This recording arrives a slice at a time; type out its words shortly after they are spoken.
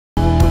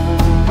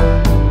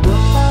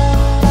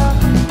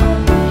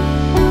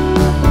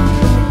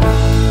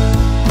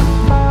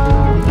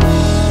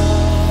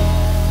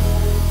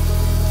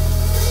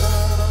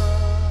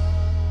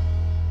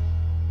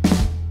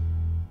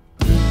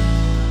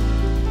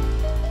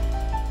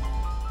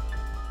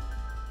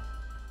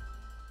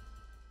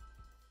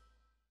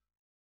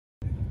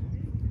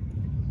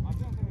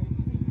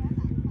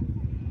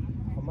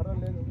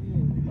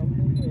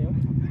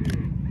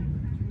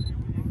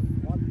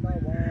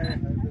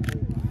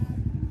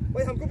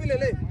भी ले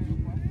ले,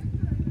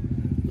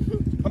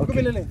 हमको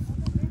भी ले ले।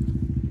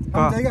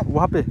 कहाँ?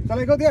 वहाँ पे?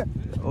 चलेगा क्या?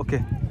 Okay.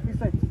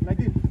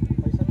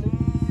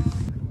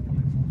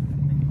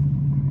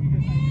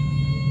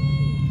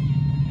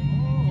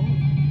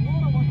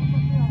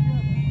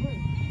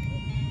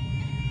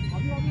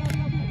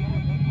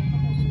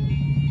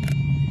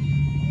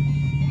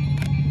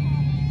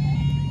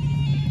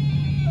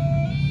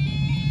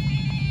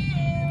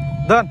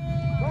 Done.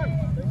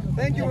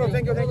 Thank you, bro.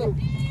 Thank you.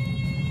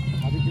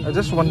 I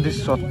just want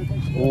this shot.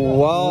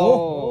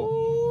 Wow.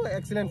 Oh,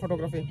 excellent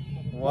photography.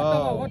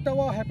 Wow.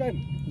 What happened?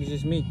 This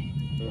is me.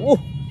 Oh.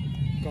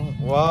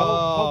 Wow.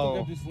 How to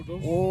get these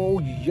photos? Oh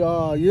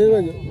yeah, ये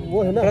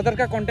वो है ना. Brother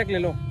का contact ले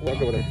लो.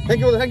 Thank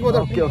you,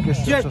 brother. Okay.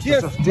 Cheers.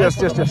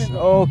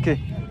 Okay.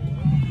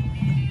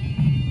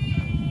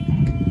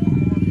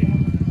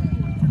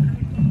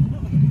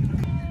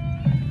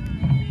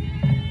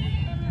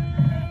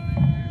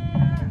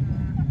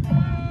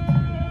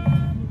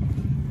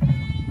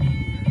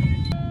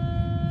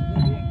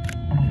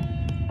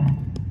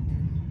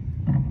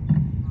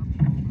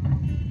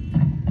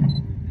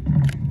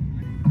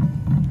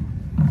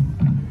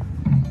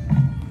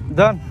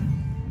 Done.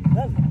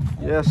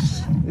 Yes.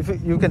 If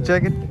you can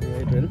check it.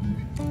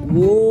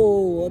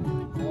 Whoa.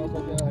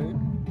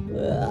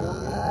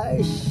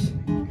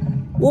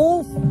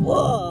 Oh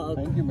fuck.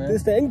 Thank you, man.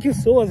 Thank you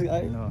so much.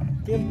 No.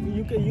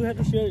 You have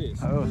to share this.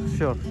 Oh,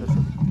 sure.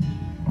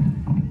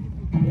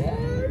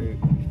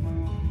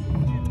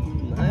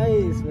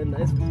 Nice, man.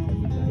 Nice.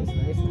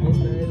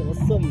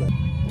 Awesome, man.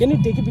 Can you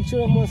take a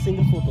picture of my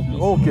single photo,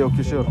 please?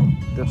 Okay, sure.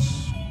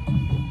 That's.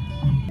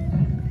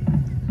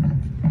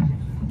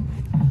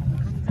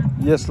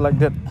 Yes, like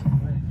that.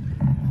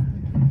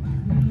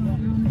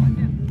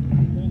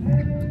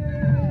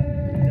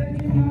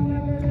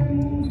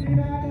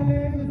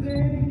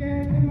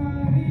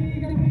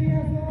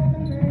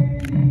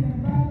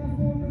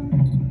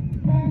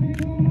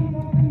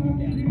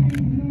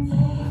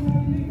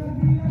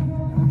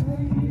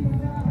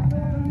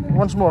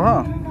 Once more,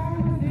 huh?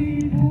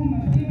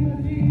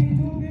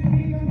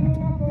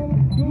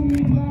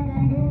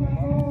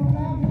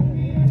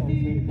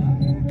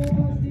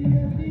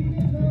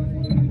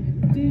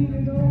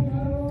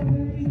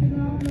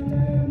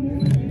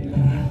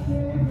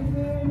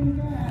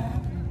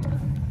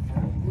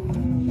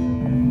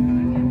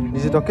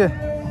 Is it okay?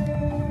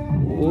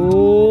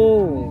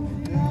 Oh,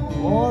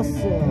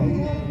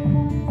 awesome.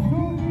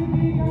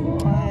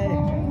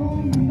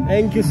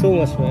 Thank you so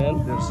much,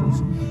 man. There's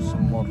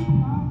some more.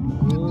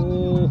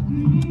 Oh,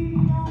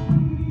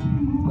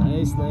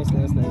 nice.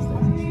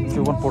 If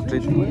you want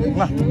portrait.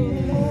 Nah.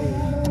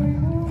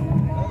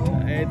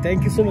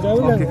 Thank you so much. I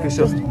will Okay,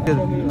 sure.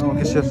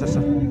 Okay, sure.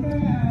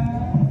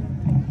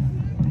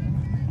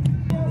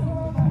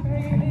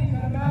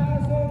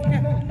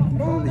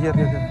 Here.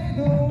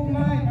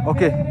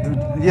 Okay.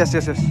 Yes.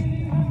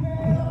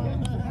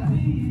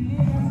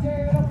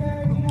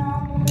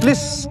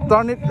 Please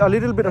turn it a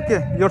little bit.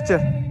 Okay, your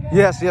chair.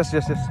 Yes.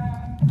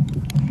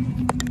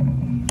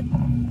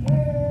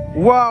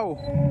 Wow.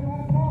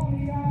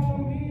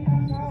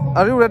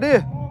 Are you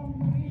ready?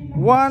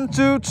 1,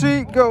 2,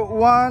 3, go.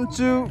 1,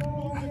 2.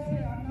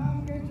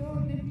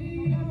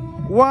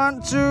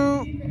 1,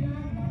 2.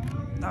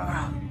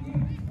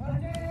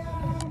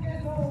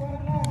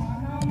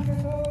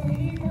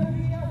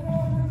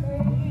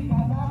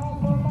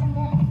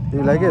 Do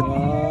you like it?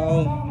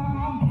 Wow.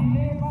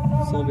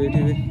 So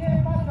beautiful.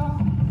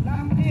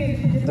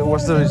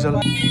 What's the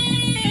result?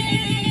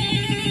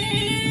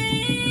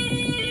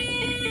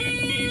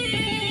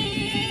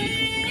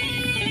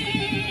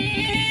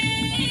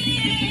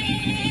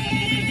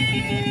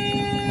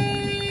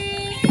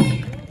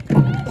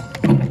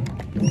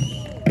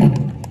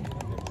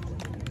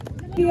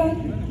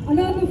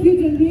 Another few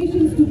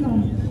generations to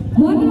come.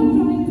 What I'm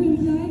trying to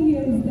imply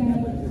here is that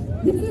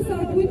this is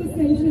our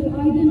quintessential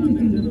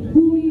identity,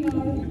 who we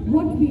are,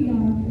 what we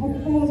are, of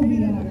all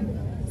we are.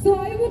 So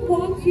I would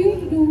want you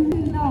to do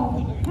till now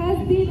has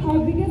been our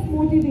biggest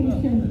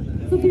motivation.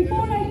 So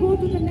before I go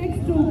to the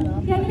next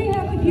room, can we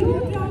have a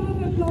huge round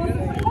of applause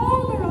for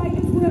all the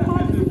riders who have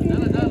participated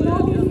in the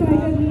Northeast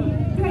Rider Meet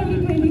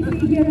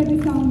 2023 here at the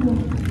Sound Room.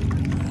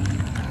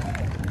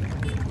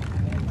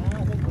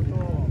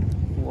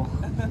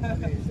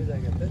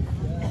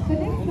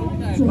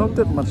 It's not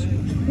that much.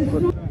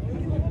 But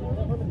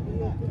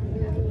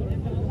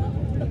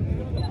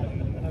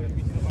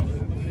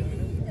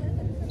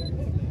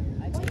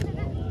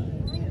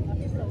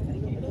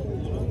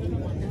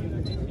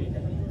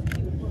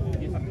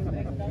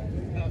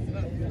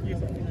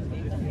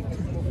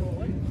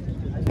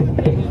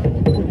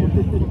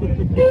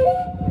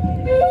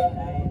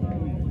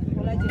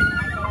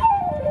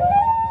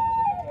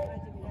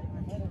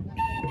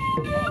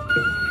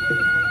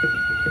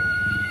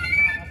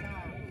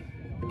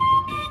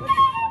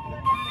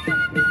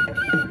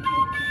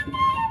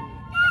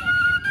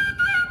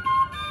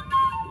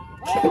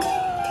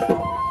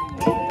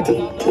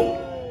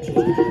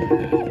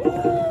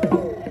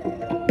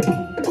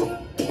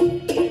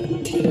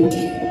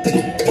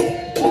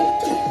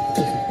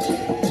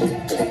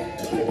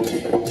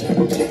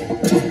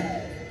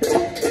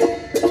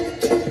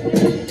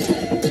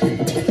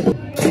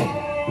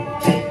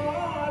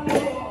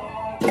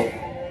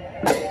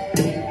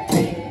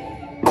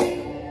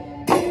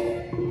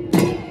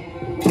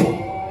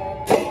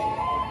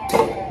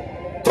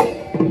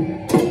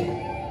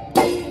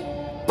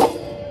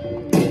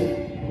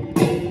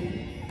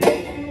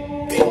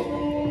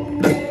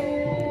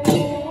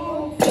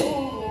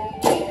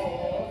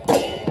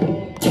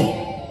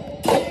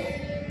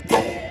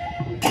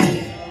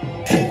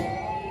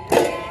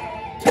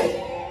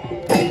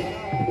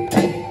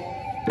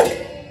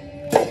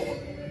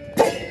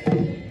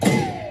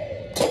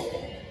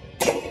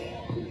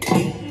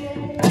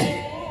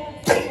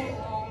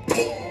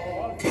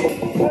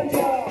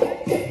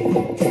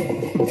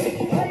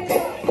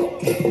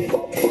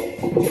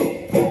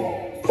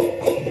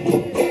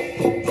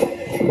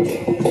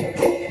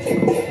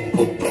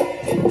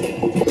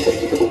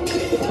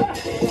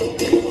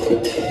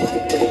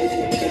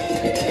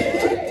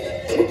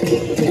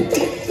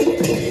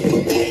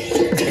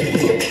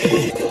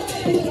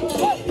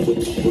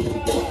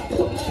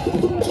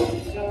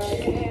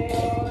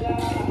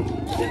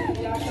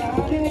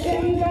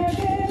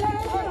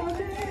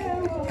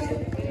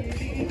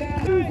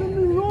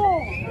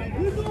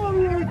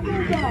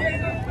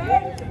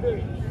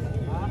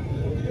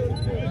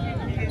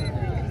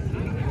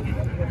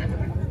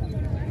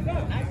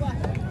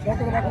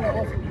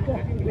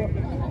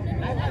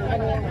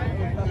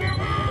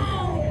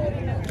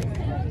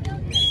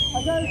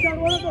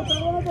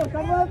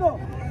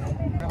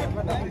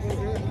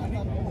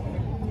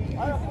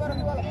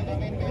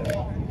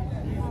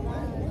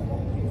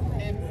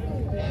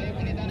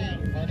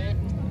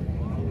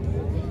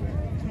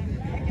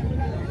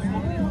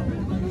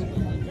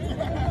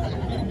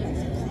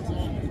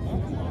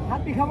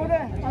Hati kamu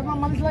deh, emang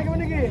manis lagi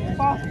nih,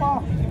 pas.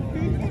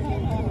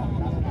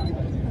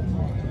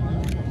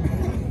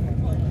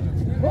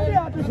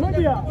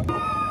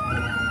 Hobia.